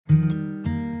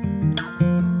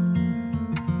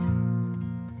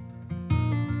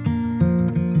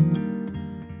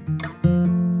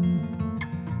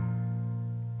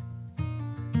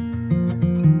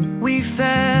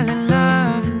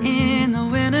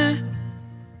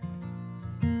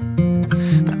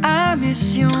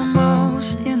miss you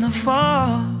most in the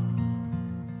fall.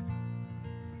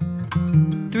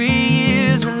 3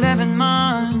 years, 11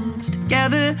 months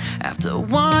together after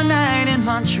one night in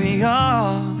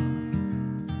Montreal.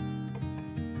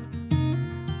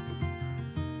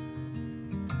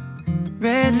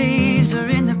 Red leaves are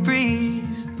in the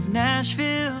breeze of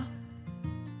Nashville.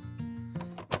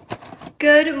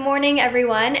 Good morning,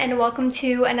 everyone, and welcome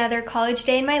to another college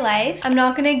day in my life. I'm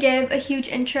not gonna give a huge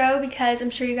intro because I'm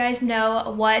sure you guys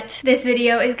know what this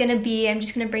video is gonna be. I'm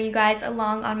just gonna bring you guys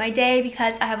along on my day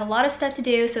because I have a lot of stuff to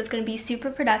do, so it's gonna be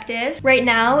super productive. Right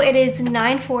now, it is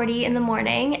 9:40 in the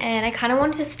morning, and I kind of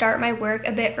wanted to start my work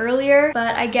a bit earlier,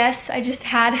 but I guess I just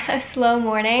had a slow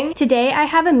morning. Today, I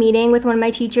have a meeting with one of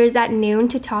my teachers at noon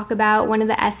to talk about one of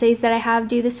the essays that I have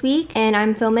due this week, and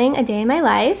I'm filming a day in my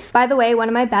life. By the way, one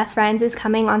of my best friends is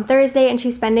coming on Thursday and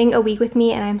she's spending a week with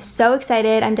me, and I'm so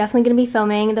excited. I'm definitely gonna be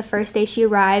filming the first day she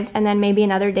arrives and then maybe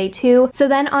another day too. So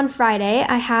then on Friday,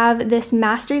 I have this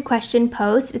mastery question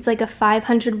post. It's like a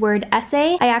 500-word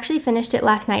essay. I actually finished it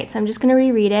last night, so I'm just gonna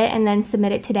reread it and then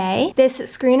submit it today. This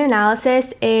screen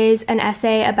analysis is an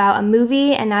essay about a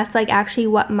movie, and that's like actually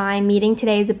what my meeting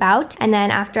today is about. And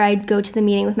then after I go to the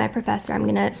meeting with my professor, I'm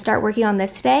gonna start working on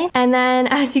this today. And then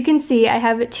as you can see, I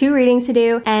have 2 readings to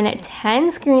do and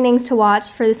 10 screenings to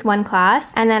watch for this one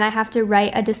class, and then I have to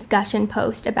write a discussion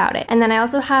post about it. And then I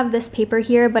also have this paper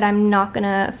here, but I'm not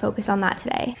gonna focus on that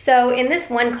today. So in this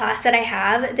one class that I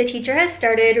have, the teacher has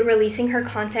started releasing her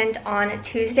content on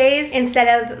Tuesdays instead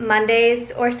of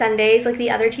Mondays or Sundays like the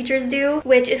other teachers do,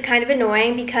 which is kind of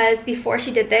annoying because before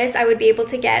she did this, I would be able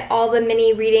to get all the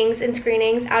mini readings and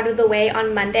screenings out of the way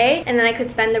on Monday, and then I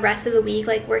could spend the rest of the week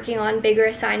like working on bigger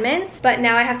assignments. But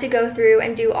now I have to go through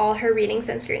and do all her readings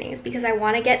and screenings because I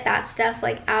want to get that stuff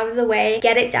like out of the way,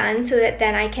 get it done, so that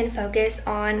then I can focus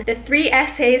on the 3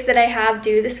 essays that I have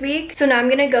due this week. So now I'm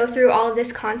gonna go through all of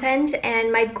this content,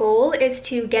 and my goal is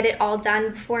to get it all done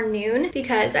before noon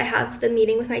because I have the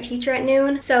meeting with my teacher at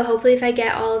noon. So hopefully if I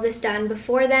get all of this done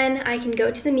before then, I can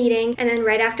go to the meeting, and then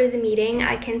right after the meeting,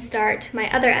 I can start my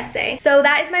other essay. So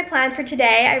that is my plan for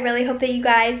today. I really hope that you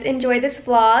guys enjoy this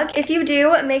vlog. If you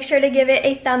do, make sure to give it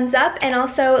a thumbs up and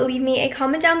also leave me a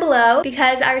comment down below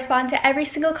because I respond to every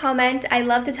single comment. I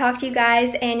love to talk to you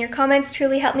guys, and your comments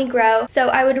truly help me grow, so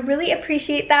I would really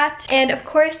appreciate that. And of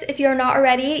course, if you're not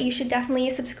already, you should definitely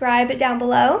subscribe down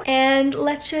below, and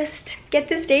let's just get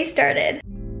this day started.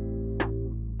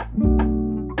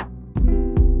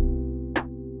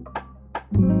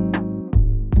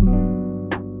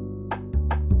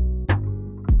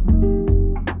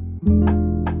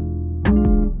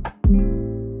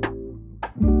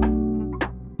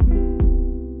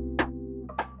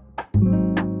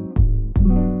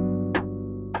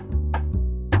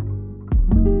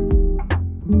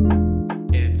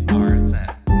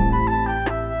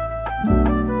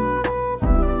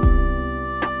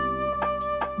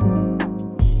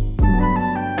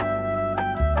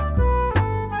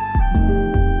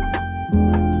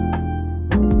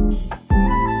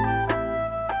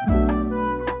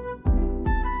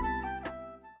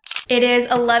 It is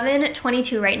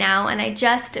 11:22 right now, and I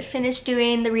just finished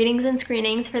doing the readings and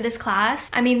screenings for this class.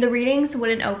 I mean, the readings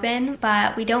wouldn't open,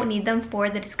 but we don't need them for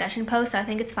the discussion post, so I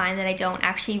think it's fine that I don't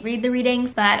actually read the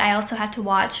readings. But I also had to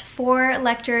watch 4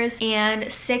 lectures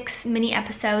and 6 mini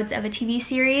episodes of a TV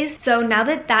series. So now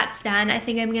that that's done, I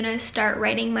think I'm gonna start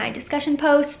writing my discussion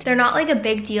post. They're not like a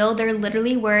big deal. They're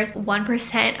literally worth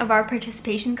 1% of our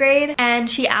participation grade, and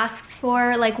she asks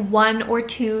for like 1 or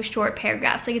 2 short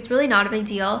paragraphs. Like, it's really not a big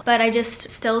deal, but I just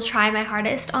still try my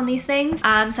hardest on these things. So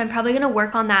I'm probably gonna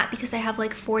work on that because I have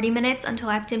like 40 minutes until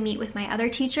I have to meet with my other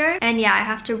teacher. And yeah, I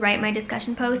have to write my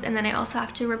discussion post, and then I also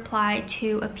have to reply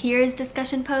to a peer's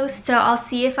discussion post. So I'll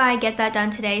see if I get that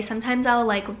done today. Sometimes I'll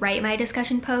like write my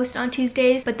discussion post on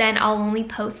Tuesdays, but then I'll only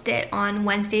post it on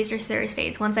Wednesdays or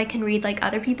Thursdays once I can read like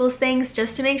other people's things,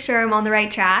 just to make sure I'm on the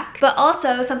right track. But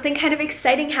also, something kind of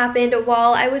exciting happened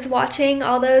while I was watching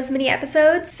all those mini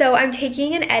episodes. So I'm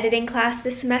taking an editing class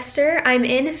this semester. I'm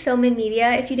in film and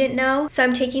media, if you didn't know. So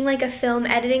I'm taking like a film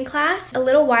editing class. A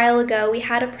little while ago, we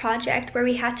had a project where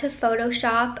we had to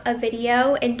Photoshop a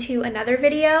video into another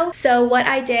video. So what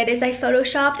I did is I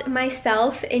Photoshopped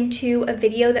myself into a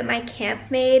video that my camp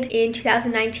made in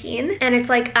 2019. And it's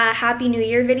like a Happy New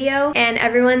Year video, and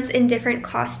everyone's in different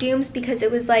costumes because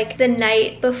it was like the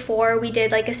night before we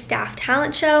did like a staff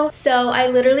talent show. So I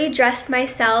literally dressed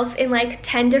myself in like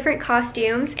 10 different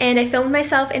costumes, and I filmed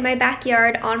myself in my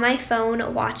backyard on on my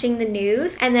phone watching the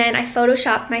news, and then I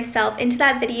photoshopped myself into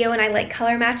that video and I like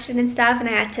color matched it and stuff, and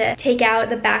I had to take out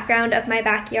the background of my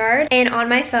backyard. And on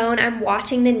my phone I'm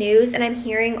watching the news and I'm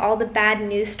hearing all the bad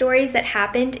news stories that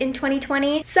happened in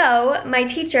 2020. So my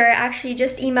teacher actually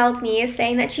just emailed me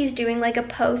saying that she's doing like a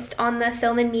post on the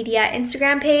Film and Media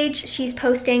Instagram page. She's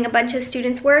posting a bunch of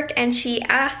students' work and she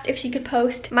asked if she could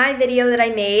post my video that I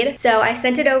made. So I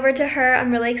sent it over to her.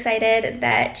 I'm really excited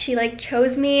that she like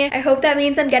chose me. I hope that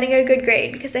means I'm getting a good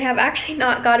grade because I have actually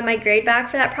not gotten my grade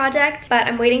back for that project, but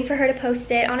I'm waiting for her to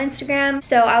post it on Instagram.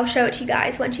 So I'll show it to you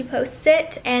guys when she posts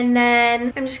it. And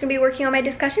then I'm just gonna be working on my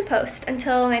discussion post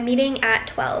until my meeting at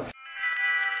 12.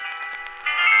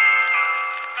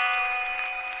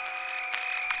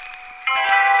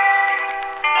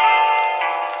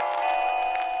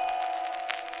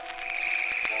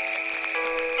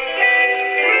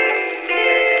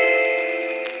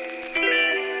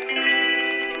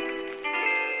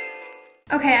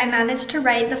 Okay, I managed to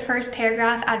write the first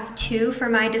paragraph out of 2 for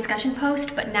my discussion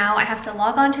post, but now I have to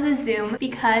log on to the Zoom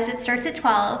because it starts at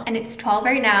 12 and it's 12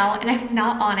 right now and I'm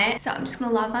not on it. So I'm just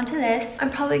gonna log on to this. I'm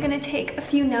probably gonna take a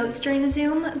few notes during the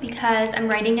Zoom because I'm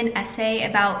writing an essay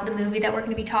about the movie that we're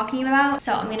gonna be talking about.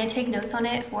 So I'm gonna take notes on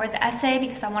it for the essay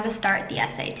because I want to start the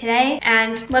essay today.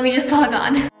 And let me just log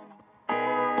on.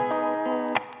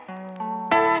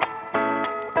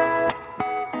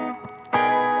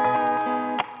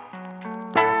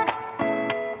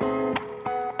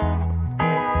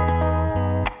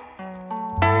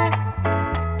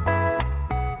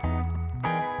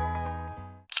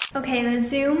 Okay, the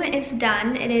Zoom is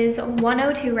done. It is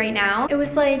 1:02 right now. It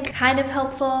was like kind of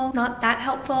helpful, not that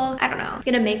helpful. I don't know. I'm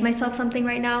gonna make myself something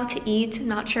right now to eat,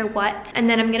 not sure what. And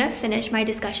then I'm gonna finish my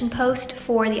discussion post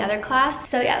for the other class.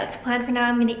 So yeah, that's the plan for now.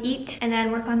 I'm gonna eat and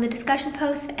then work on the discussion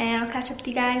post, and I'll catch up with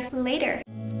you guys later.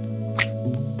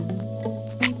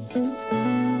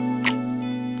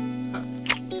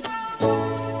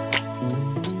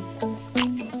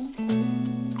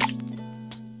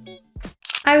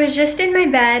 I was just in my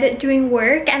bed doing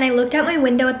work and I looked out my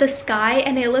window at the sky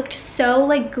and it looked so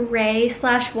like gray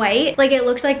slash white. Like it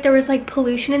looked like there was like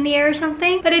pollution in the air or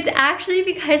something, but it's actually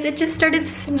because it just started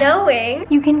snowing.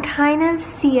 You can kind of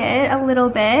see it a little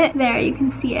bit. There, you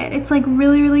can see it. It's like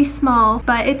really, really small,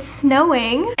 but it's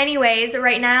snowing. Anyways,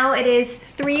 right now it is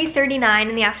 3:39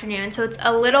 in the afternoon, so it's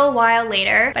a little while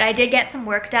later, but I did get some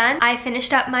work done. I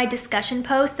finished up my discussion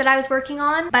post that I was working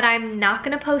on, but I'm not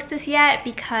gonna post this yet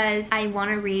because I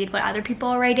want to read what other people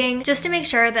are writing just to make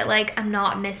sure that like I'm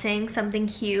not missing something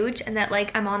huge and that like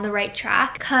I'm on the right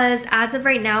track, because as of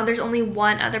right now there's only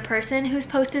one other person who's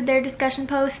posted their discussion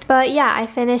post. But yeah, I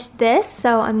finished this,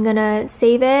 so I'm gonna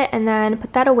save it and then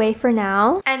put that away for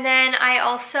now. And then I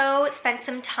also spent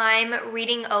some time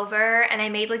reading over and I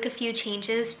made like a few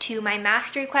changes to my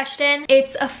mastery question.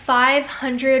 It's a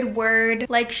 500-word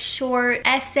like short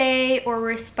essay or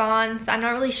response. I'm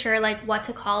not really sure like what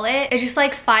to call it. It's just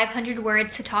like 500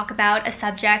 words to talk about a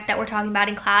subject that we're talking about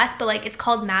in class, but like it's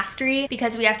called mastery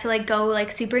because we have to like go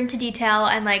like super into detail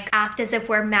and like act as if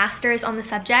we're masters on the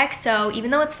subject. So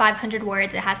even though it's 500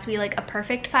 words, it has to be like a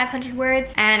perfect 500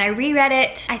 words. And I reread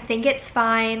it. I think it's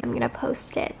fine. I'm gonna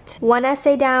post it. 1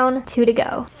 essay down, 2 to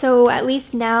go. So at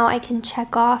least now I can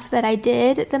check off that I did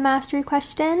the mastery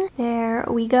question. There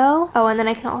we go. Oh, and then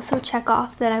I can also check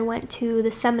off that I went to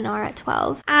the seminar at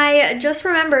 12. I just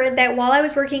remembered that while I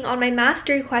was working on my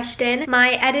mastery question,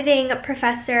 my editing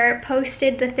professor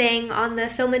posted the thing on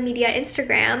the Film and Media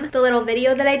Instagram, the little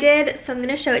video that I did. So I'm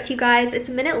gonna show it to you guys. It's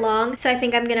a minute long, so I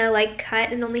think I'm gonna like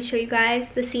cut and only show you guys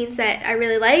the scenes that I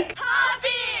really like.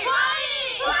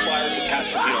 A fire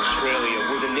catastrophe in Australia,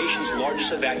 where the nation's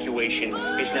largest evacuation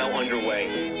is now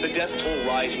underway. The death toll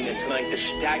rising, and tonight the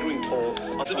staggering toll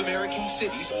of American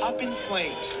cities up in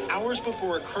flames. Hours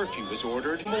before a curfew was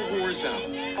ordered, a war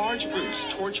zone. Barge routes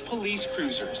torch police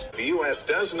cruisers. The U.S.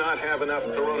 does not have enough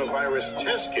coronavirus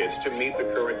test kits to meet the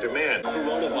current demand.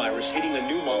 Coronavirus hitting a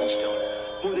new milestone.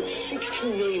 More than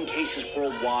 16 million cases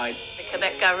worldwide. The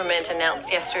Quebec government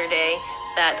announced yesterday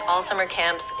that all summer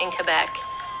camps in Quebec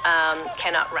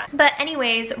cannot run. But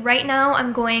anyways, right now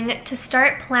I'm going to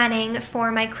start planning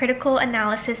for my critical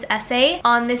analysis essay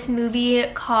on this movie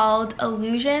called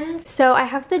Illusions. So I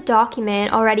have the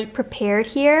document already prepared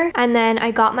here, and then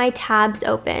I got my tabs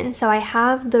open. So I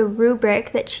have the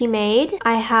rubric that she made,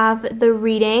 I have the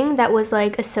reading that was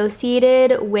like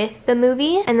associated with the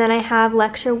movie, and then I have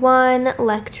lecture 1,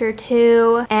 lecture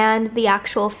 2, and the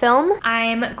actual film.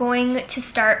 I'm going to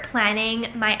start planning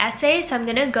my essay, so I'm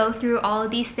gonna go through all of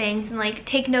these things and like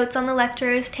take notes on the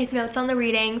lectures, take notes on the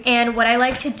readings. And what I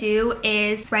like to do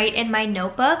is write in my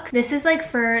notebook. This is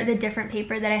like for the different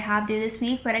paper that I have due this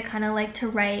week, but I kind of like to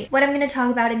write what I'm going to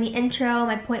talk about in the intro,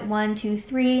 my point 1, 2,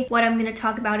 3, what I'm going to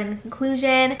talk about in the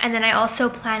conclusion, and then I also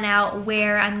plan out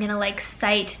where I'm going to like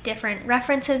cite different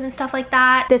references and stuff like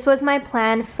that. This was my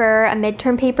plan for a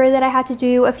midterm paper that I had to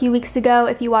do a few weeks ago.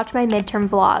 If you watch my midterm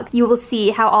vlog, you will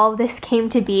see how all of this came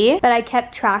to be, but I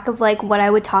kept track of like what I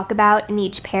would talk about in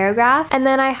each paragraph, and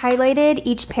then I highlighted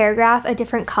each paragraph a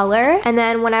different color, and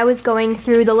then when I was going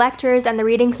through the lectures and the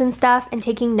readings and stuff and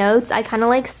taking notes, I kind of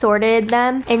like sorted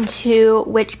them into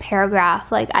which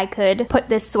paragraph like I could put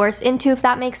this source into, if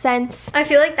that makes sense. I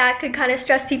feel like that could kind of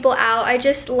stress people out. I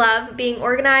just love being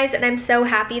organized, and I'm so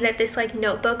happy that this like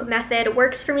notebook method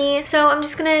works for me. So I'm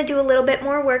just gonna do a little bit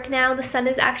more work now. The sun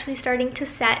is actually starting to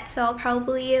set, so I'll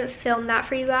probably film that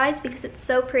for you guys because it's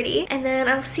so pretty, and then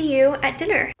I'll see you at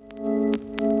dinner.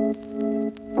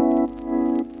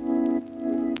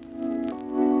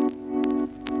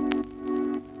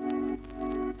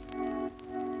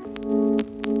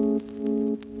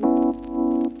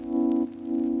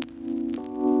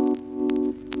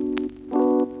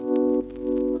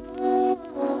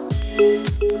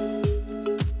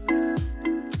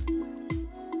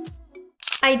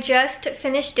 I just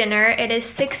finished dinner. It is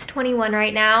 6:21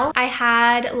 right now. I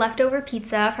had leftover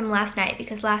pizza from last night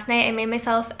because last night I made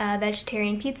myself a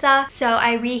vegetarian pizza. So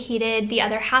I reheated the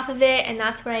other half of it, and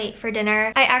that's what I ate for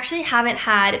dinner. I actually haven't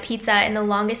had pizza in the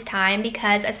longest time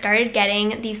because I've started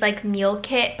getting these like meal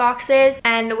kit boxes,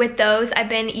 and with those I've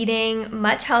been eating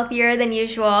much healthier than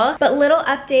usual. But little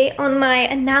update on my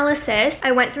analysis.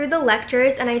 I went through the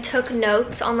lectures and I took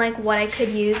notes on like what I could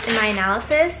use in my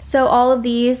analysis. So all of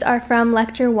these are from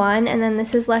lecture 1, and then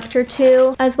this is lecture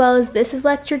 2, as well as this is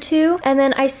lecture 2. And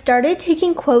then I started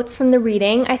taking quotes from the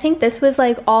reading. I think this was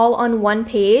like all on one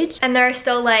page, and there are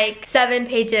still like 7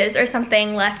 pages or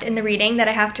something left in the reading that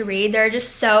I have to read. There are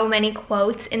just so many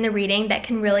quotes in the reading that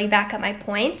can really back up my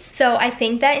points. So I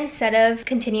think that instead of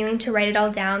continuing to write it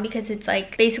all down, because it's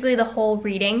like basically the whole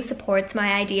reading supports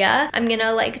my idea, I'm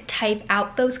gonna like type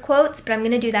out those quotes, but I'm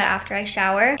gonna do that after I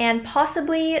shower and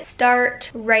possibly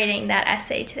start writing that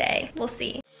essay today. We'll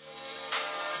see.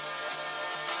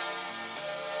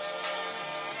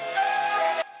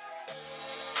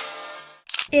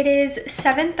 It is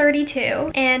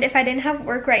 7:32, and if I didn't have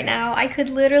work right now, I could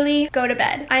literally go to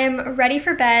bed. I am ready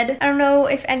for bed. I don't know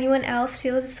if anyone else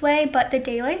feels this way, but the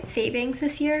daylight savings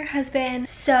this year has been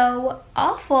so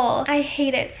awful. I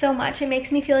hate it so much. It makes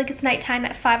me feel like it's nighttime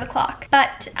at 5 o'clock.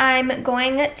 But I'm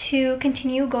going to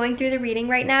continue going through the reading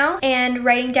right now and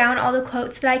writing down all the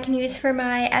quotes that I can use for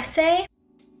my essay.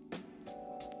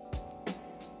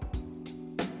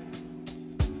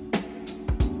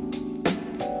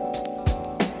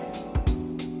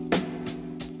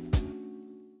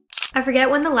 I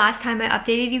forget when the last time I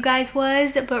updated you guys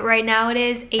was, but right now it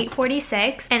is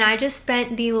 8:46, and I just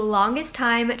spent the longest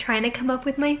time trying to come up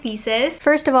with my thesis.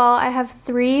 First of all, I have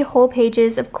 3 whole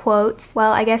pages of quotes,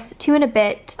 well, I guess 2 and a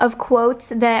bit of quotes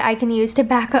that I can use to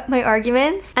back up my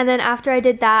arguments. And then after I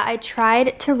did that, I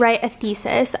tried to write a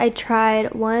thesis. I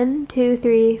tried 1, 2,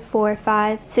 3, 4,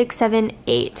 5, 6, 7,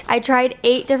 8. I tried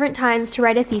 8 different times to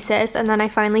write a thesis, and then I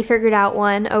finally figured out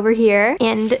one over here.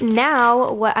 And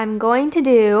now what I'm going to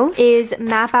do is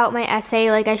map out my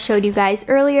essay like I showed you guys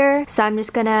earlier. So I'm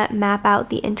just gonna map out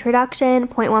the introduction,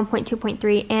 point 1, point 2, point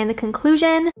 3, and the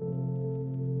conclusion.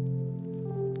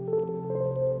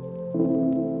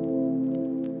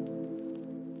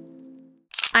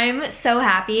 I'm so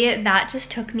happy. That just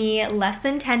took me less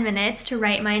than 10 minutes to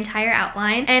write my entire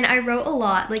outline, and I wrote a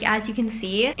lot, like as you can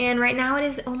see. And right now it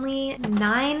is only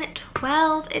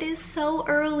 9:12. It is so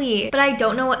early, but I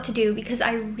don't know what to do because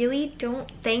I really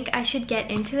don't think I should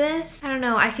get into this. I don't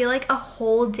know, I feel like a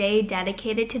whole day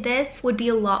dedicated to this would be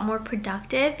a lot more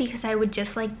productive because I would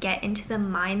just like get into the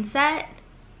mindset.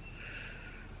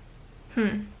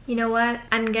 You know what?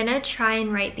 I'm gonna try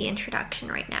and write the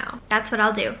introduction right now. That's what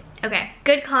I'll do. Okay,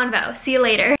 good convo. See you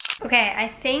later. Okay, I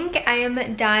think I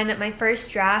am done my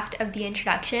first draft of the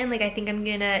introduction. Like, I think I'm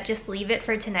gonna just leave it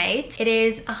for tonight. It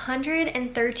is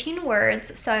 113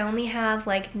 words, so I only have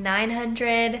like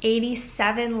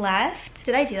 987 left.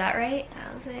 Did I do that right?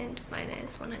 1,000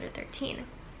 minus 113.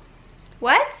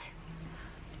 What?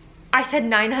 I said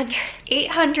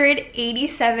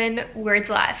 887 words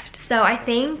left. So I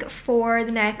think for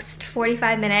the next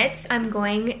 45 minutes, I'm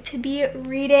going to be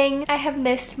reading. I have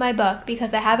missed my book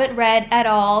because I haven't read at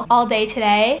all day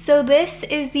today. So this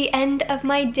is the end of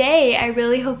my day. I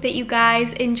really hope that you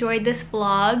guys enjoyed this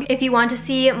vlog. If you want to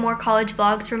see more college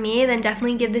vlogs from me, then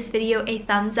definitely give this video a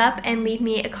thumbs up and leave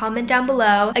me a comment down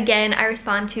below. Again, I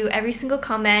respond to every single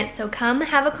comment, so come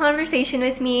have a conversation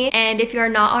with me. And if you're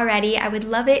not already, I would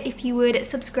love it if you would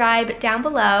subscribe down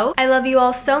below. I love you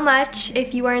all so much.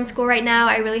 If you are in school right now,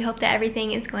 I really hope that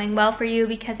everything is going well for you,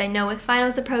 because I know with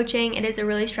finals approaching, it is a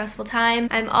really stressful time.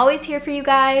 I'm always here for you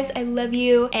guys. I love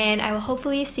you, and I will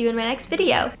hopefully see you in my next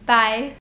video. Bye.